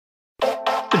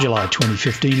July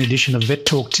 2015 edition of Vet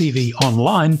Talk TV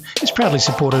Online is proudly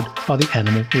supported by the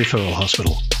Animal Referral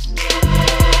Hospital.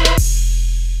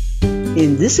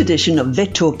 In this edition of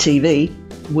Vet Talk TV,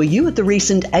 were you at the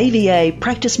recent AVA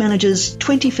Practice Managers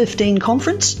 2015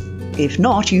 conference? If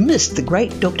not, you missed the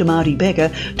great Dr. Marty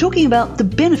Becker talking about the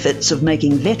benefits of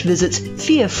making vet visits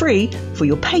fear-free for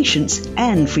your patients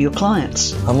and for your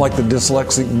clients. I'm like the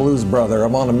dyslexic blues brother.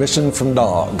 I'm on a mission from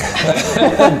dog.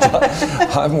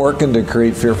 I'm working to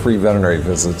create fear-free veterinary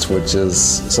visits, which is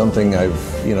something I've,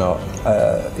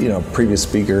 previous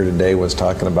speaker today was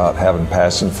talking about having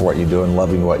passion for what you do and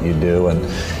loving what you do.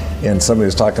 And somebody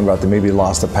was talking about they maybe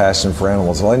lost a passion for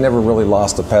animals. Well, I never really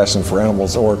lost a passion for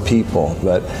animals or people,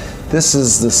 but this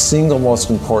is the single most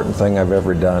important thing I've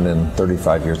ever done in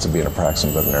 35 years of being a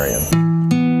practicing veterinarian.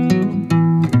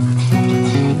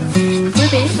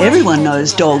 Everyone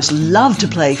knows dogs love to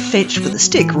play fetch with a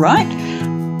stick, right?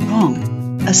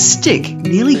 Wrong. A stick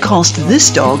nearly cost this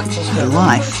dog her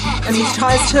life. And we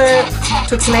tized her,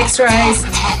 took some x-rays,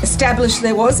 established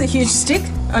there was a huge stick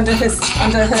under her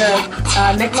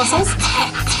neck muscles,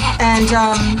 and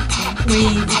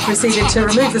we proceeded to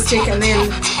remove the stick and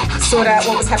then sort out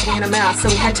what was happening in her mouth. So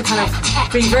we had to kind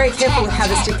of be very careful with how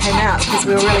the stick came out because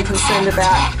we were really concerned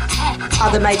about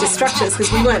other major structures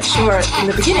because we weren't sure in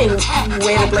the beginning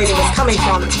where the bleeding was coming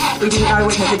from. We didn't know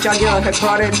whether her jugular, her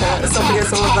carotid, her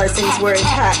esophagus, all of those things were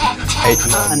intact.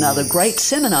 Another great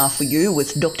seminar for you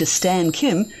with Dr. Stan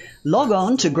Kim. Log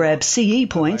on to grab CE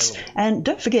points, and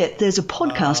don't forget there's a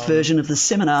podcast version of the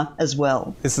seminar as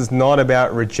well. This is not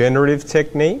about regenerative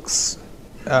techniques.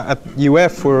 At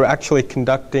UF we're actually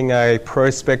conducting a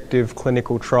prospective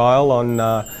clinical trial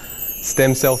on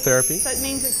stem cell therapy.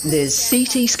 There's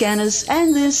CT scanners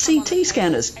and there's CT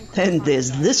scanners. And there's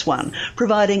this one,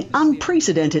 providing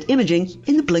unprecedented imaging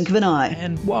in the blink of an eye.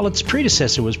 And while its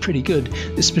predecessor was pretty good,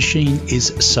 this machine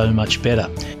is so much better.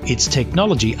 Its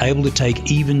technology able to take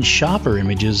even sharper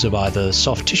images of either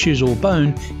soft tissues or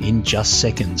bone in just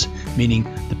seconds, meaning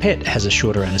the pet has a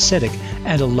shorter anaesthetic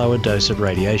and a lower dose of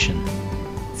radiation.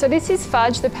 So this is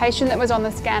Fudge, the patient that was on the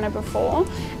scanner before,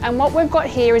 and what we've got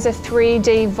here is a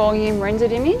 3D volume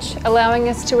rendered image, allowing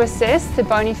us to assess the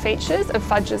bony features of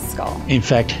Fudge's skull. In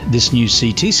fact, this new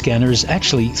CT scanner is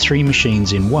actually 3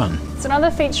 machines in one. So another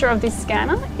feature of this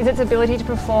scanner is its ability to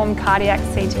perform cardiac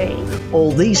CT.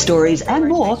 All these stories and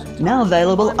more now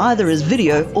available either as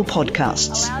video or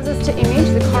podcasts. It allows us to image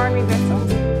the coronary vessels